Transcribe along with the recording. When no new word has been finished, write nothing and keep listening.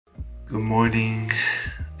Good morning.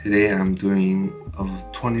 Today I'm doing a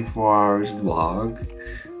 24 hours vlog.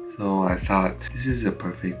 So I thought this is a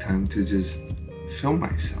perfect time to just film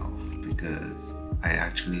myself because I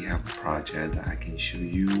actually have a project that I can show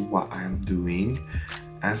you what I'm doing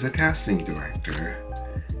as a casting director.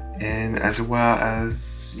 And as well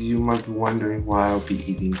as you might be wondering what I'll be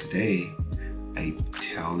eating today, I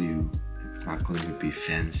tell you it's not going to be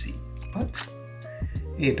fancy. But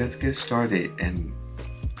hey, let's get started, and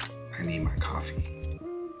I need my coffee.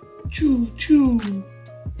 Choo choo! Good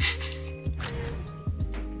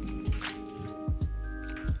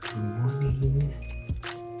morning.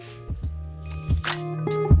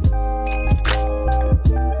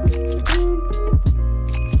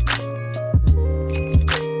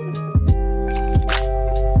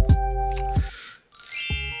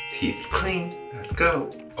 Teeth clean. Let's go.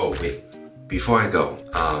 Oh wait, before I go,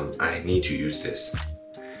 I need to use this.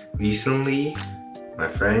 Recently, my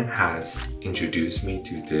friend has introduced me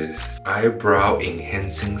to this eyebrow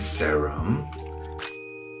enhancing serum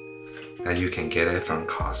that you can get it from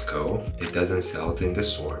Costco. It doesn't sell in the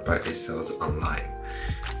store, but it sells online.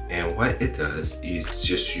 And what it does is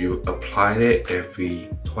just you apply it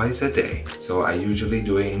twice a day. So I usually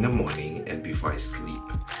do it in the morning and before I sleep.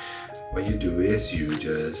 What you do is you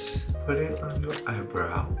just put it on your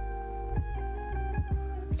eyebrow.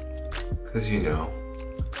 Cause you know,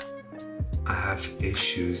 I have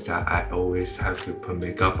issues that I always have to put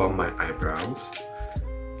makeup on my eyebrows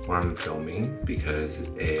when I'm filming because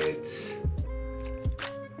it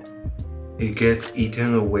gets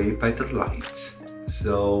eaten away by the lights.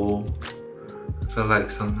 So I feel like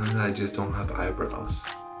sometimes I just don't have eyebrows.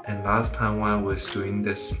 And last time when I was doing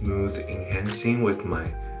the smooth enhancing with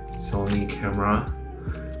my Sony camera,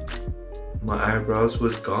 my eyebrows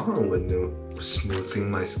was gone when they were smoothing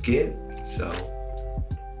my skin. So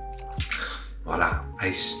voila,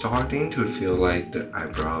 I'm starting to feel like the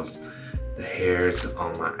hairs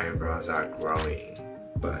on my eyebrows are growing,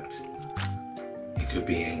 but it could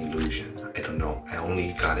be an illusion. I don't know. I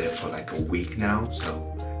only got it for like a week now,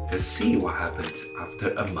 so let's see what happens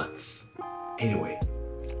after a month. Anyway,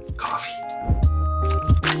 coffee.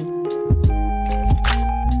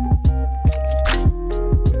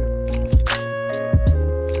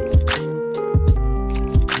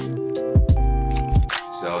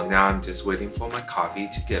 Now I'm just waiting for my coffee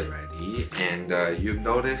to get ready, and you've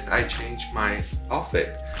noticed I changed my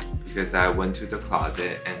outfit because I went to the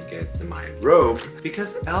closet and get my robe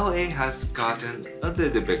because LA has gotten a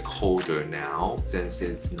little bit colder now since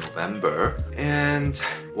it's November. And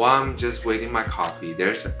while I'm just waiting my coffee,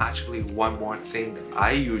 there's actually one more thing that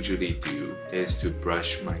I usually do is to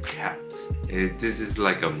brush my cat. This is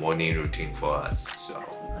like a morning routine for us, so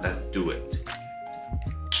let's do it.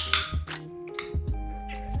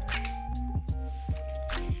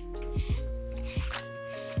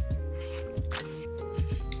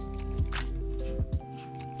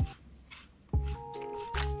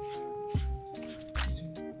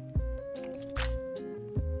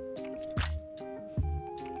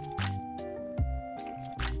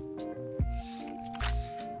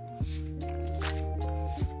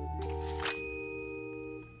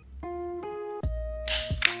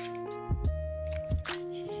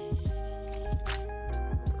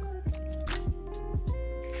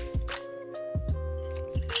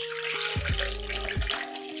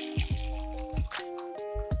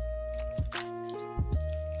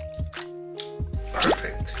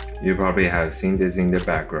 Perfect. You probably have seen this in the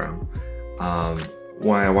background.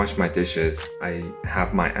 When I wash my dishes, I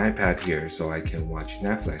have my iPad here so I can watch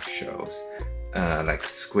Netflix shows like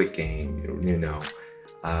Squid Game, you know.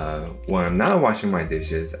 When I'm not washing my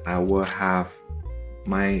dishes, I will have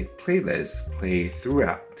my playlist play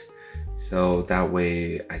throughout. So that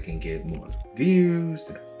way I can get more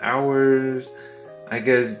views, hours. I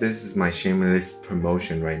guess this is my shameless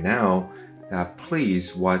promotion right now.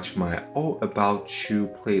 Please watch my All About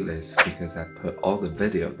You playlist because I put all the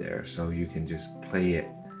video there so you can just play it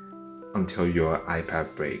until your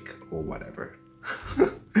iPad break or whatever.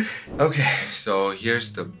 Okay, so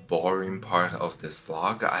here's the boring part of this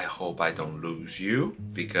vlog. I hope I don't lose you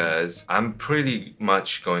because I'm pretty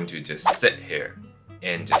much going to just sit here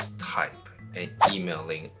and just type and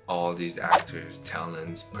emailing all these actors,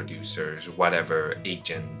 talents, producers, whatever,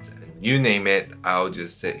 agents, you name it. I'll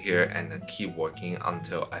just sit here and keep working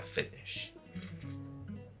until I finish.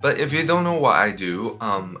 But if you don't know what I do,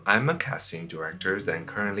 I'm a casting director, and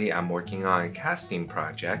currently I'm working on a casting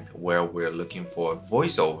project where we're looking for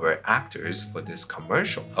voiceover actors for this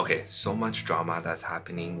commercial. Okay, so much drama that's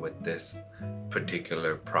happening with this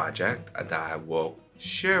particular project that I will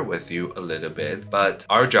share with you a little bit, but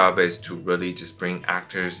our job is to really just bring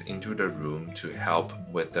actors into the room to help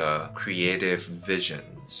with the creative vision.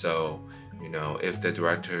 So, you know, if the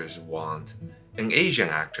directors want an Asian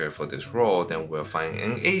actor for this role, then we'll find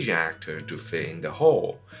an Asian actor to fit in the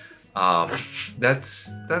hole. That's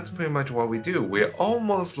pretty much what we do. We're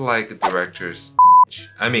almost like a director's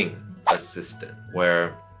assistant,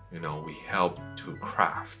 where, you know, we help to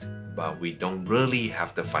craft, but we don't really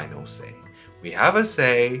have the final say. We have a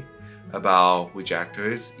say about which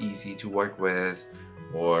actor is easy to work with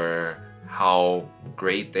or how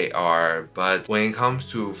great they are, but when it comes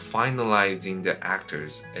to finalizing the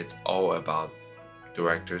actors, it's all about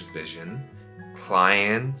director's vision,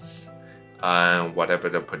 clients, and whatever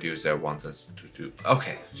the producer wants us to do.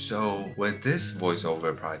 Okay, so with this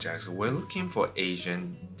voiceover project, we're looking for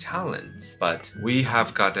Asian talents, but we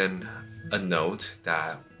have gotten a note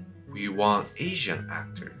that we want Asian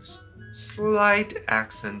actors. Slight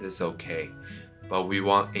accent is okay, but we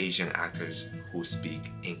want Asian actors who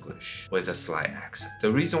speak English with a slight accent.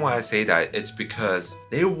 The reason why I say that, it's because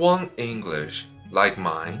they want English like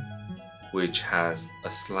mine, which has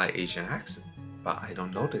a slight Asian accent, but I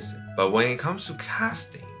don't notice it. But when it comes to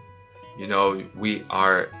casting, you know, we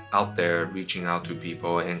are out there reaching out to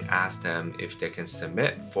people and ask them if they can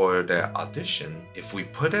submit for their audition. If we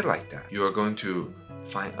put it like that, you are going to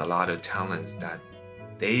find a lot of talents that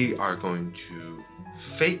they are going to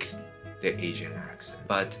fake the Asian accent.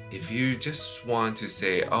 But if you just want to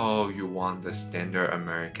say, oh, you want the standard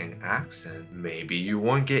American accent, maybe you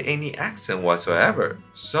won't get any accent whatsoever.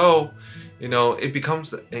 So, you know, it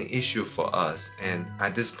becomes an issue for us. And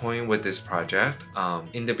at this point with this project,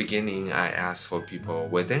 in the beginning, I asked for people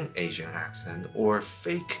with an Asian accent or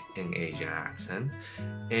fake an Asian accent,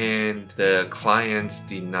 and the clients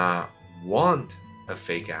did not want a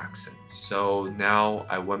fake accent. So now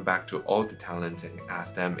I went back to all the talents and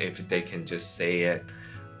asked them if they can just say it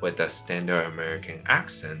with a standard American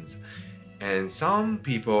accent. And some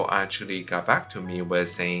people actually got back to me with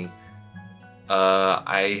saying,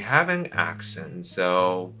 I have an accent,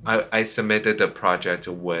 so I submitted the project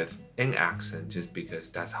with an accent just because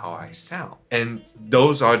that's how I sound. And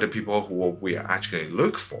those are the people who we actually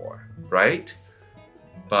look for, right?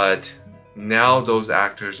 But now those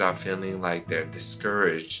actors are feeling like they're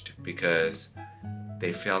discouraged because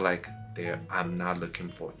they feel like I'm not looking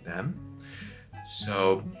for them.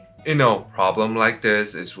 So, you know, problem like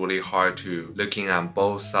this is really hard to looking on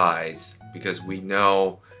both sides, because we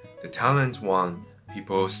know the talents want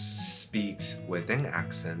people speaks with an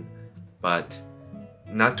accent, but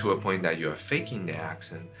not to a point that you're faking the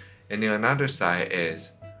accent. And the another side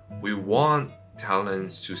is we want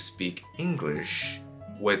talents to speak English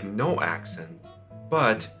with no accent,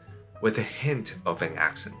 but with a hint of an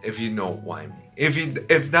accent, if you know what I mean.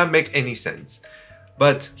 If that makes any sense.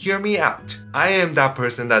 But hear me out. I am that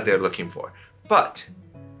person that they're looking for. But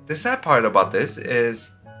the sad part about this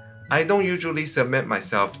is I don't usually submit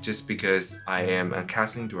myself just because I am a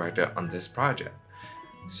casting director on this project.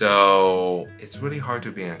 So it's really hard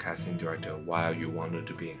to be a casting director while you wanted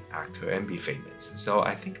to be an actor and be famous. So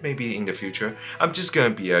I think maybe in the future, I'm just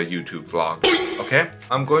gonna be a YouTube vlog, okay?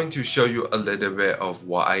 I'm going to show you a little bit of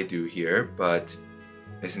what I do here, but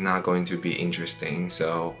it's not going to be interesting.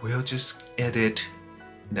 So we'll just edit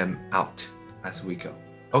them out as we go,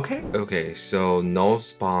 okay? Okay, so no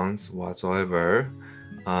spawns whatsoever.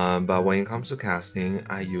 But when it comes to casting,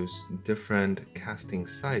 I use different casting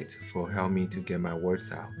sites for help me to get my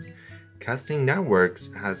words out. Casting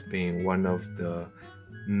Networks has been one of the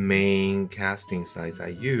main casting sites I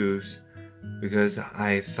use because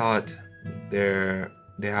I thought they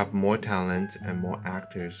have more talent and more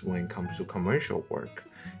actors when it comes to commercial work.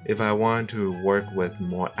 If I want to work with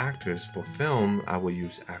more actors for film, I will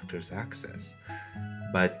use Actors Access.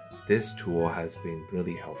 But this tool has been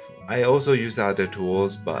really helpful. I also use other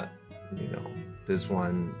tools, but you know, this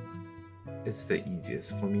one is the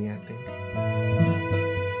easiest for me, I think.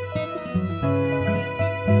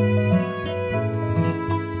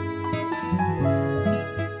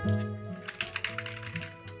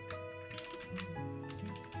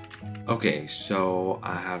 Okay, so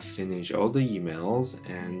I have finished all the emails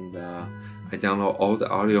and I download all the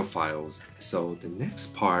audio files. So the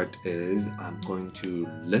next part is I'm going to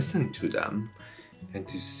listen to them and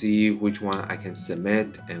to see which one I can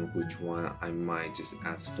submit and which one I might just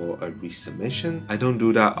ask for a resubmission. I don't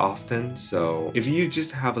do that often, so if you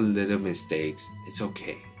just have a little mistakes, it's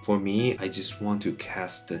okay. For me, I just want to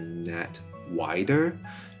cast the net wider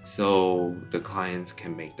so the clients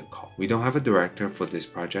can make the call. We don't have a director for this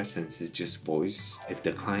project since it's just voice. If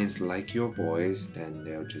the clients like your voice, then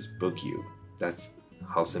they'll just book you. That's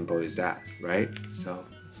How simple is that, right? So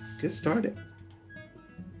let's get started.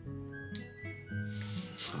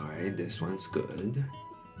 Alright, this one's good.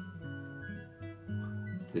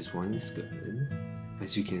 This one is good.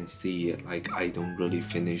 As you can see, like I don't really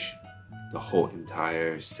finish the whole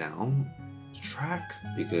entire sound track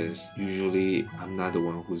because usually I'm not the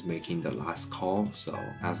one who's making the last call. So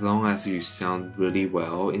as long as you sound really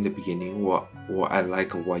well in the beginning or I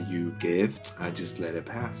like what you give, I just let it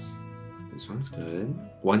pass. This one's good.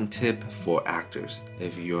 One tip for actors: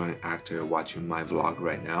 if you're an actor watching my vlog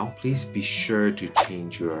right now, please be sure to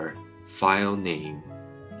change your file name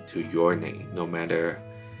to your name. No matter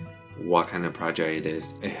what kind of project it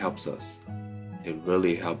is, it helps us. It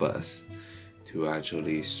really helps us to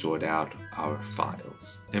actually sort out our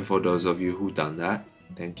files. And for those of you who done that,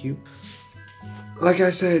 thank you. Like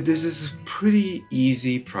I said, this is a pretty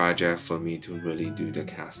easy project for me to really do the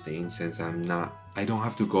casting since I don't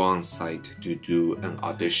have to go on site to do an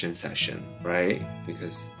audition session, right?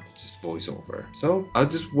 Because it's just voiceover. So I'll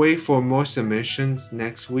just wait for more submissions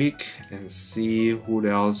next week and see who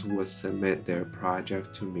else will submit their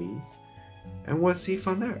project to me. And we'll see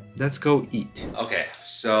from there. Let's go eat. Okay,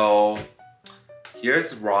 so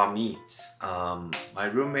here's raw meats. My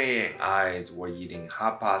roommate and I were eating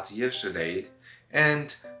hot pots yesterday,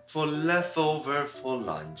 and for leftover for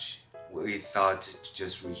lunch, we thought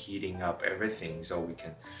just reheating up everything so we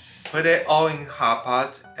can put it all in hot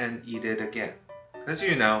pot and eat it again. Because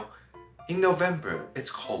you know, in November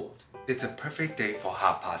it's cold. It's a perfect day for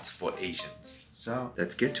hot pots for Asians. So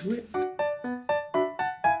let's get to it.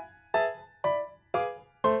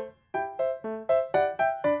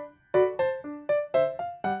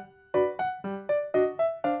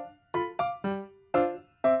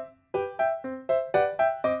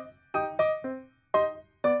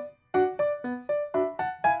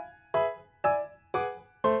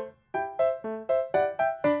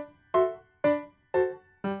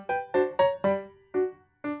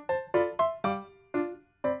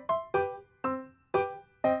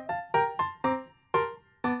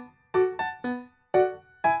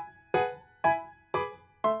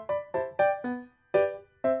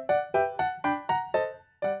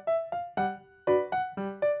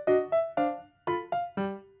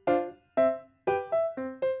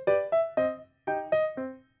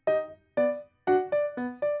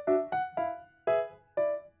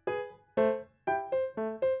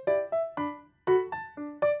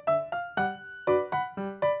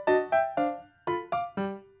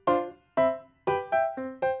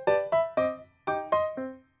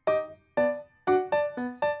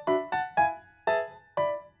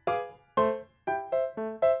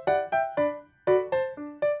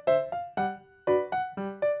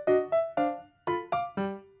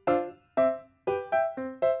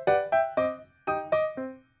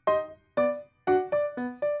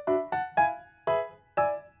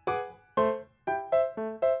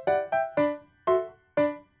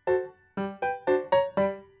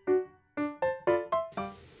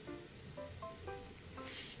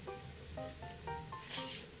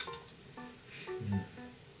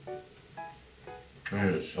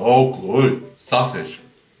 It is so good. Sausage.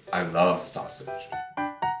 I love sausage.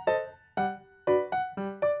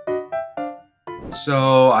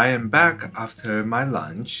 So I am back after my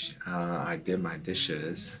lunch. I did my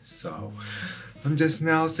dishes. So I'm just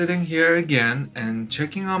now sitting here again and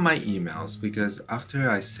checking on my emails because after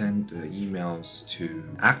I send the emails to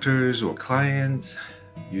actors or clients,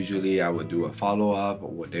 usually I would do a follow-up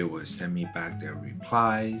or they would send me back their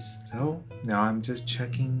replies. So now I'm just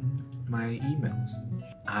checking my emails.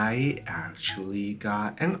 I actually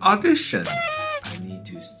got an audition. I need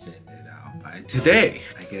to send it out by today.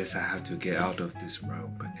 I guess I have to get out of this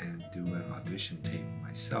room and do an audition tape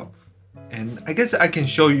myself. And I guess I can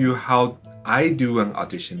show you how I do an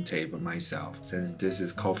audition tape myself, since this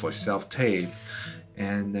is called for self-tape.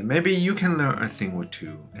 And maybe you can learn a thing or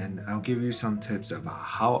two, and I'll give you some tips about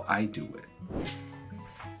how I do it.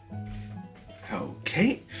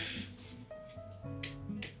 Okay.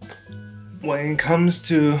 When it comes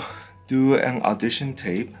to do an audition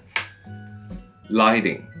tape,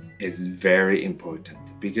 lighting is very important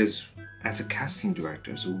because as a casting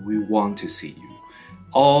director, so we want to see you.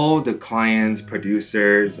 All the clients,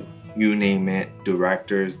 producers, you name it,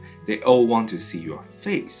 directors, they all want to see your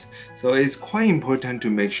face. So it's quite important to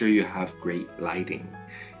make sure you have great lighting.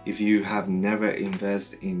 If you have never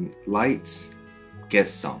invested in lights, get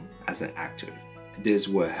some as an actor. This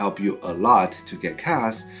will help you a lot to get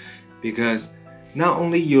cast because not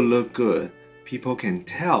only you look good, people can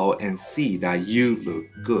tell and see that you look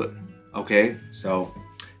good. Okay, so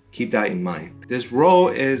Keep that in mind. This roll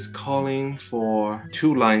is calling for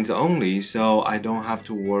 2 lines only, so I don't have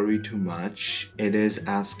to worry too much. It is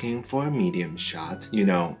asking for a medium shot. You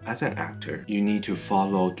know, as an actor, you need to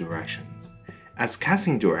follow directions. As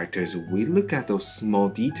casting directors, we look at those small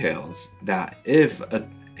details that if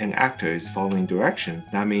an actor is following directions,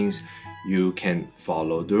 that means you can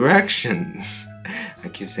follow directions. I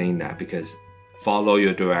keep saying that because follow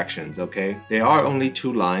your directions, okay? There are only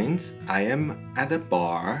 2 lines. I am at a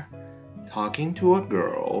bar talking to a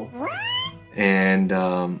girl and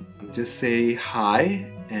just say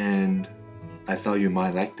hi and I thought you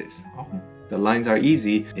might like this. Oh, the lines are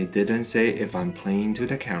easy. It didn't say if I'm playing to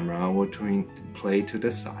the camera or play to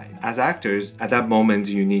the side. As actors, at that moment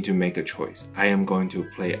you need to make a choice. I am going to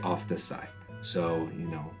play off the side. So, you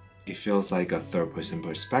know, it feels like a third-person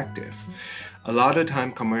perspective. A lot of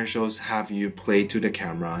time commercials have you play to the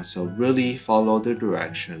camera, so really follow the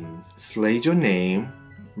directions. Slate your name,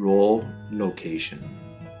 role, location.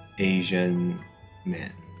 Asian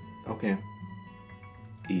man. Okay.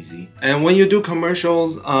 Easy. And when you do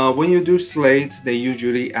commercials, when you do slates, they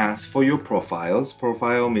usually ask for your profiles.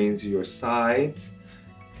 Profile means your sides,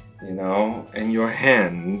 you know, and your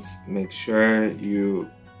hands. Make sure you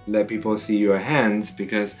let people see your hands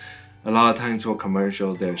because a lot of times for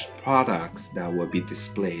commercial, there's products that will be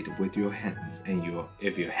displayed with your hands. And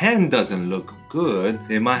if your hand doesn't look good,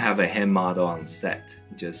 they might have a hand model on set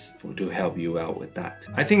just to help you out with that.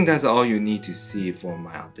 I think that's all you need to see for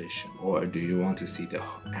my audition. Or do you want to see the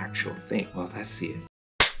actual thing? Well, let's see it.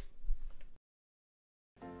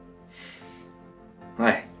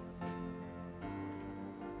 Hi.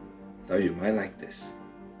 Thought you might like this.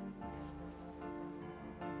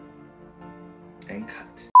 And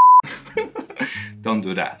cut. Don't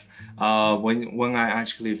do that. When I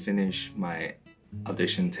actually finish my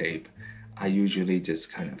audition tape, I usually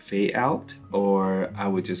just kind of fade out or I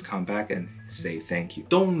would just come back and say thank you.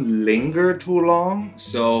 Don't linger too long.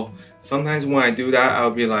 So sometimes when I do that,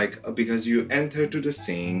 I'll be like, because you enter to the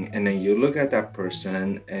scene and then you look at that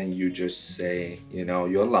person and you just say, you know,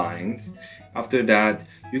 your lines. After that,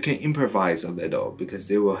 you can improvise a little because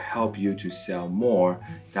they will help you to sell more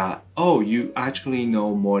that, oh, you actually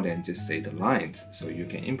know more than just say the lines, so you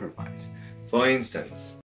can improvise. For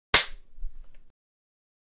instance,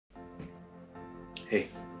 hey,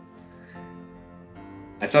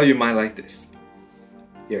 I thought you might like this.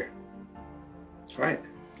 Here, try it.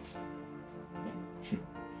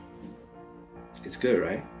 It's good,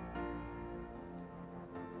 right?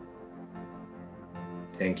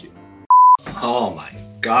 Thank you. Oh my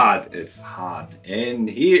god, it's hot in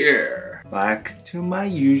here. Back to my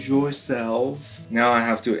usual self. Now I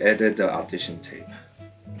have to edit the audition tape.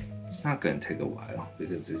 It's not gonna take a while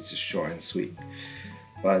because it's just short and sweet.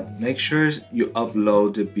 But make sure you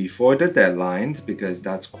upload before the deadlines because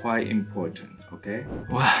that's quite important, okay?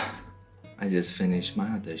 Wow. I just finished my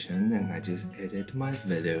audition and I just edited my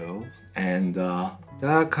video and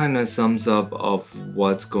that kind of sums up of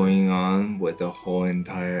what's going on with the whole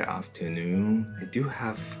entire afternoon. I do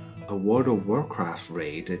have a World of Warcraft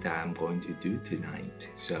raid that I'm going to do tonight.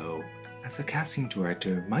 So as a casting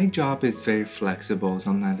director, my job is very flexible.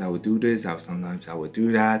 Sometimes I would do this, sometimes I would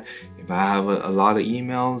do that. If I have a lot of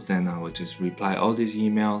emails, then I would just reply all these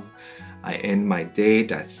emails. I end my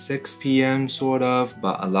date at 6 p.m. sort of,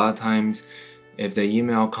 but a lot of times if the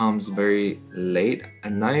email comes very late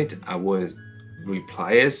at night, I would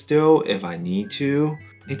reply it still if I need to.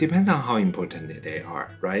 It depends on how important they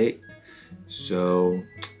are, right? So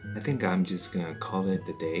I think I'm just gonna call it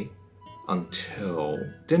the day until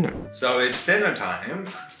dinner. So it's dinner time.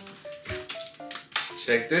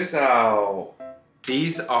 Check this out.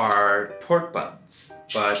 These are pork buns,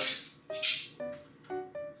 but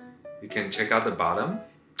you can check out the bottom.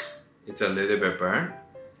 It's a little bit burnt.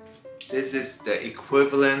 This is the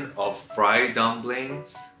equivalent of fried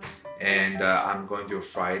dumplings and I'm going to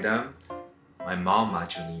fry them. My mom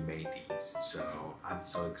actually made these, so I'm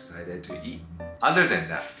so excited to eat. Other than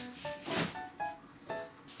that,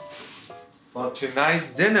 for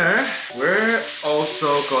tonight's dinner, we're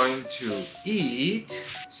also going to eat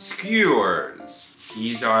skewers.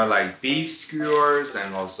 These are like beef skewers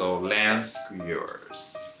and also lamb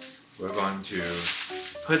skewers. We're going to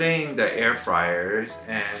put it in the air fryers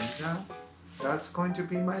and that's going to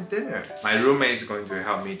be my dinner. My roommate is going to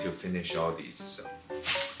help me to finish all these, so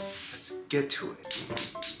let's get to it.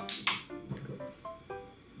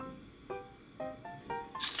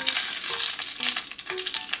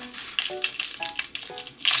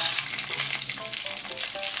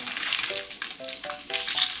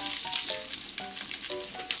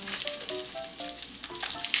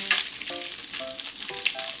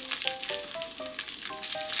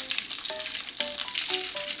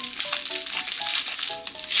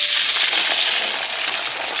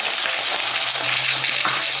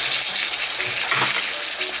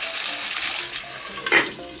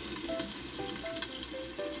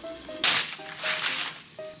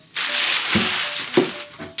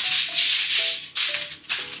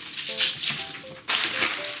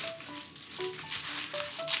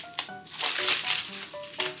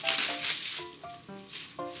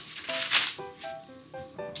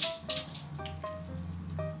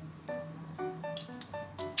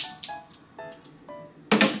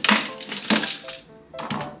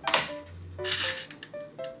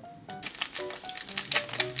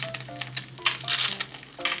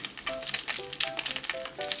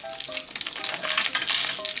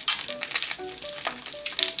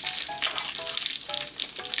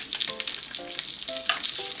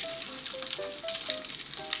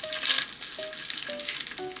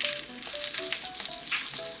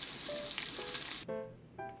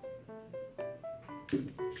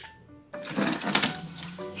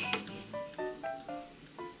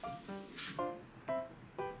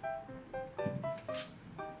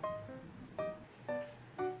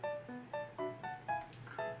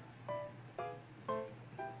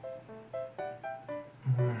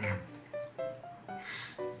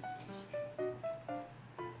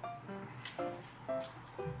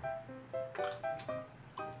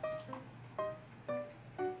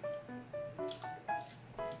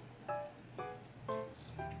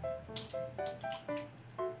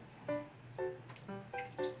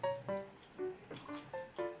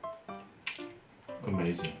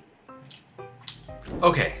 Amazing.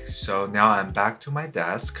 Okay, so now I'm back to my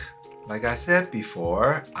desk. Like I said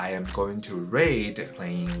before, I am going to raid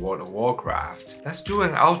playing World of Warcraft. Let's do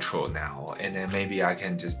an outro now, and then maybe I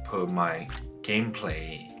can just put my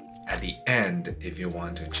gameplay at the end if you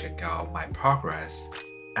want to check out my progress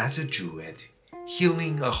as a druid,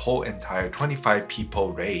 healing a whole entire 25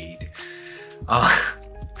 people raid.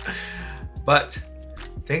 But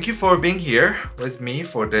thank you for being here with me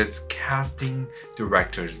for this casting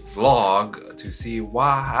director's vlog to see what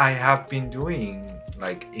I have been doing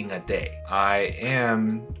like in a day. I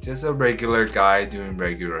am just a regular guy doing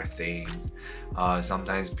regular things.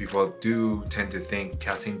 Sometimes people do tend to think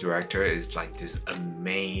casting director is like this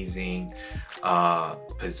amazing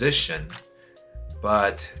position,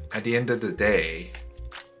 but at the end of the day,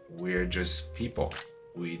 we're just people.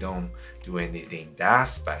 We don't do anything that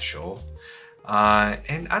special.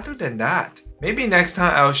 And other than that, maybe next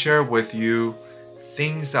time I'll share with you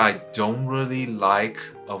things I don't really like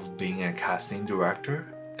of being a casting director.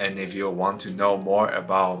 And if you want to know more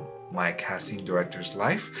about my casting director's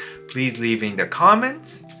life, please leave in the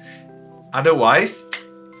comments. Otherwise,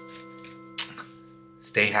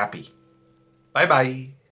 stay happy. Bye bye.